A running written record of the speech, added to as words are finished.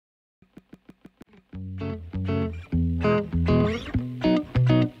Good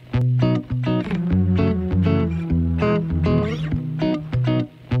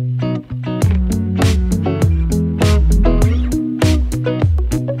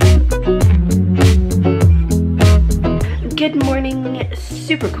morning,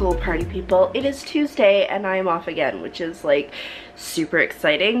 super cool party people. It is Tuesday and I am off again, which is like super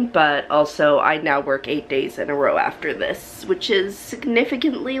exciting, but also I now work 8 days in a row after this, which is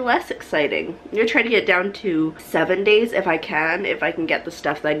significantly less exciting. I'm gonna try to get down to 7 days if I can. If I can get the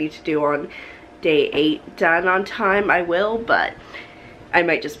stuff that I need to do on day 8 done on time, I will, but I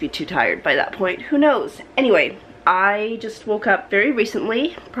might just be too tired by that point. Who knows? Anyway, I just woke up very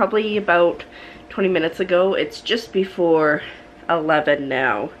recently, probably about 20 minutes ago. It's just before 11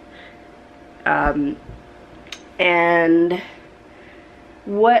 now. And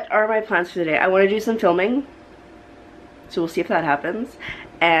what are my plans for today? I want to do some filming, so we'll see if that happens.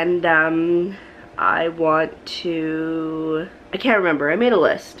 And I want to, I can't remember, I made a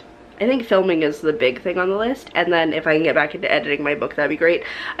list. I think filming is the big thing on the list, and then if I can get back into editing my book, that'd be great.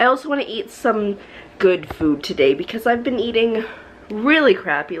 I also want to eat some good food today because I've been eating really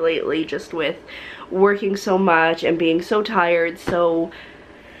crappy lately, just with working so much and being so tired, so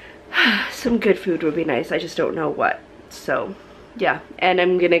some good food would be nice. I just don't know what. So yeah, and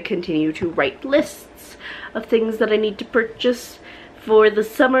I'm gonna continue to write lists of things that I need to purchase for the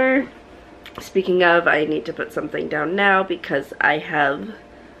summer. Speaking of, I need to put something down now because I have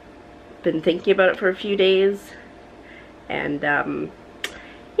been thinking about it for a few days, and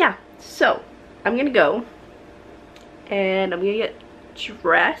yeah, so I'm gonna go and I'm gonna get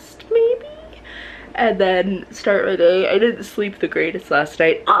dressed maybe and then start my day. I didn't sleep the greatest last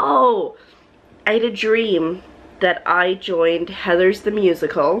night. Oh, I had a dream that I joined Heather's the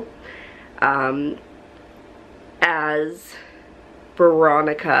Musical as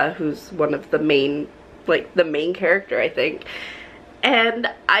Veronica, who's one of the main, like the main character, I think, and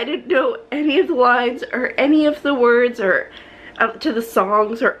I didn't know any of the lines or any of the words or to the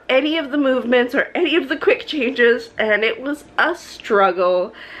songs or any of the movements or any of the quick changes, and it was a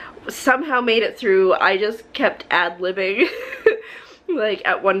struggle. Somehow made it through. I just kept ad-libbing. Like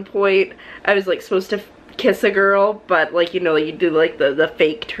at one point I was like supposed to kiss a girl, but like, you know, you do like the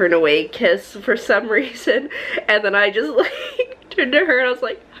fake turn away kiss for some reason, and then I just like turned to her and I was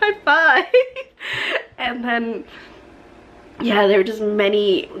like, high five. And then yeah, there were just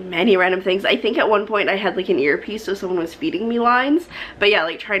many random things. I think at one point I had like an earpiece, so someone was feeding me lines. But yeah,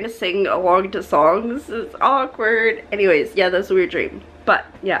 like trying to sing along to songs is awkward. Anyways, yeah, that's a weird dream. But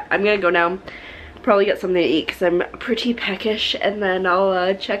yeah, I'm gonna go now. Probably get something to eat because I'm pretty peckish, and then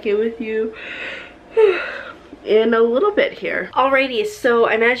I'll check in with you in a little bit here. Alrighty, so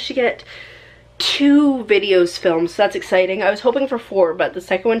I managed to get 2 videos filmed, so that's exciting. I was hoping for 4, but the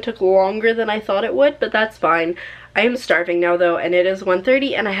second one took longer than I thought it would, but that's fine. I am starving now though, and it is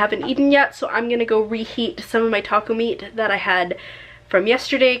 1:30 and I haven't eaten yet, so I'm gonna go reheat some of my taco meat that I had from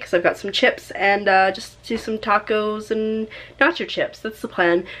yesterday because I've got some chips, and just do some tacos and nacho chips. That's the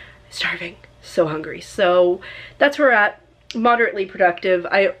plan. Starving, so hungry. So that's where we're at. Moderately productive.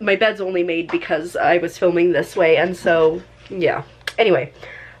 My bed's only made because I was filming this way, and so yeah. Anyway,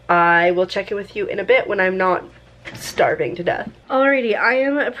 I will check in with you in a bit when I'm not starving to death. Alrighty, I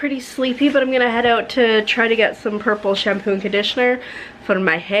am pretty sleepy, but I'm gonna head out to try to get some purple shampoo and conditioner for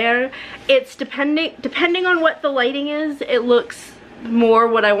my hair. It's depending on what the lighting is, it looks more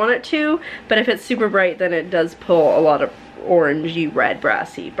what I want it to, but if it's super bright then it does pull a lot of orangey red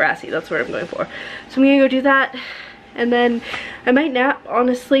brassy, that's what I'm going for. So I'm gonna go do that, and then I might nap.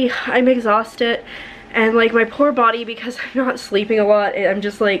 Honestly, I'm exhausted, and like my poor body, because I'm not sleeping a lot, I'm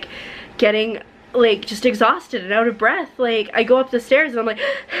just like getting like just exhausted and out of breath. Like I go up the stairs and I'm like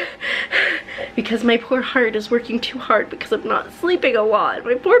because my poor heart is working too hard because I'm not sleeping a lot.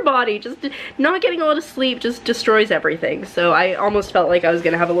 My poor body, just not getting a lot of sleep just destroys everything. So I almost felt like I was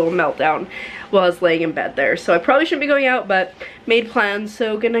gonna have a little meltdown while I was laying in bed there. So I probably shouldn't be going out, but made plans,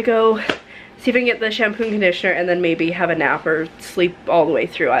 so gonna go see if I can get the shampoo and conditioner and then maybe have a nap or sleep all the way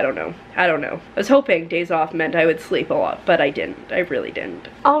through. I don't know. I was hoping days off meant I would sleep a lot, but I didn't. I really didn't.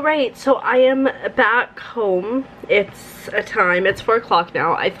 Alright, so I am back home. It's 4 o'clock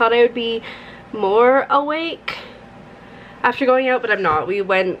now. I thought I would be more awake after going out, but I'm not. We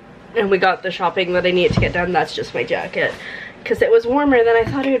went and we got the shopping that I needed to get done. That's just my jacket, because it was warmer than I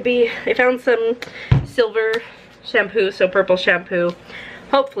thought it would be. I found some silver shampoo, so purple shampoo.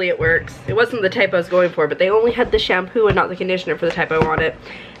 Hopefully it works. It wasn't the type I was going for, but they only had the shampoo and not the conditioner for the type I wanted.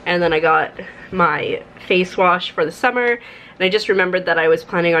 And then I got my face wash for the summer, and I just remembered that I was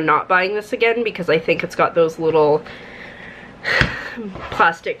planning on not buying this again because I think it's got those little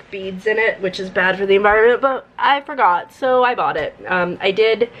plastic beads in it, which is bad for the environment, but I forgot, so I bought it. I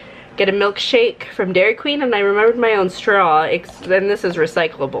did get a milkshake from Dairy Queen, and I remembered my own straw, and this is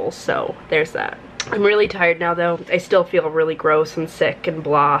recyclable, so there's that. I'm really tired now though. I still feel really gross and sick and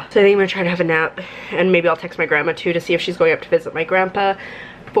blah. So I think I'm gonna try to have a nap, and maybe I'll text my grandma too to see if she's going up to visit my grandpa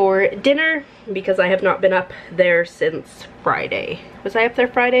for dinner, because I have not been up there since Friday. Was I up there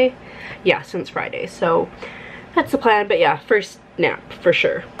Friday? Yeah, since Friday. So that's the plan, but yeah, first nap for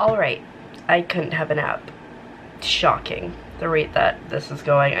sure. All right, I couldn't have a nap. Shocking, the rate that this is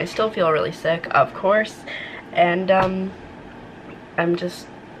going. I still feel really sick, of course, and I'm just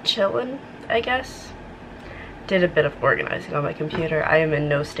chilling, I guess. Did a bit of organizing on my computer. I am in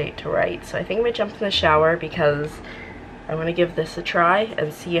no state to write, so I think I'm gonna jump in the shower because I want to give this a try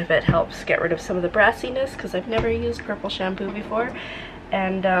and see if it helps get rid of some of the brassiness, because I've never used purple shampoo before,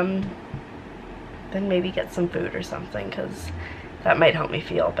 and then maybe get some food or something, because that might help me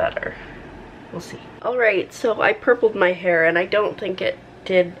feel better. We'll see. Alright, so I purpled my hair, and I don't think it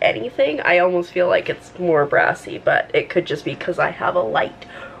did anything. I almost feel like it's more brassy, but it could just be because I have a light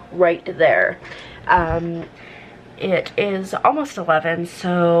right there. It is almost 11,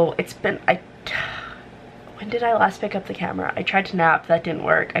 so it's been, when did I last pick up the camera? I tried to nap, that didn't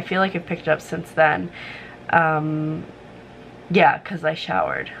work. I feel like I've picked it up since then. Yeah, because I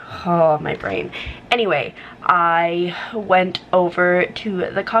showered. Oh, my brain. Anyway, I went over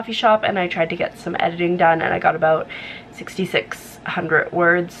to the coffee shop and I tried to get some editing done, and I got about 6,600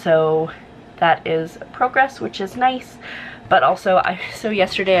 words, so that is progress, which is nice. But also, so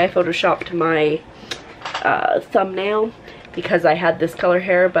yesterday I photoshopped my thumbnail because I had this color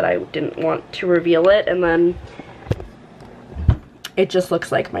hair, but I didn't want to reveal it, and then it just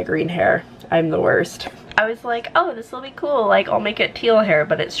looks like my green hair. I'm the worst. I was like, oh, this will be cool, like I'll make it teal hair,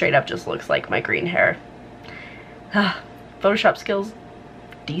 but it straight up just looks like my green hair. Photoshop skills,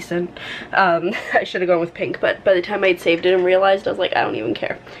 decent. I should have gone with pink, but by the time I'd saved it and realized, I was like, I don't even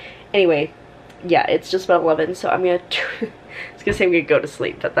care. Anyway, yeah, it's just about 11, so I'm gonna I was gonna say I'm gonna go to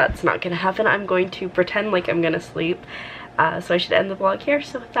sleep, but that's not gonna happen. I'm going to pretend like I'm gonna sleep. So I should end the vlog here.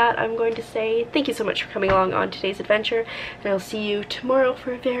 So with that, I'm going to say thank you so much for coming along on today's adventure, and I'll see you tomorrow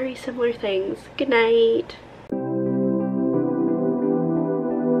for very similar things. Good night.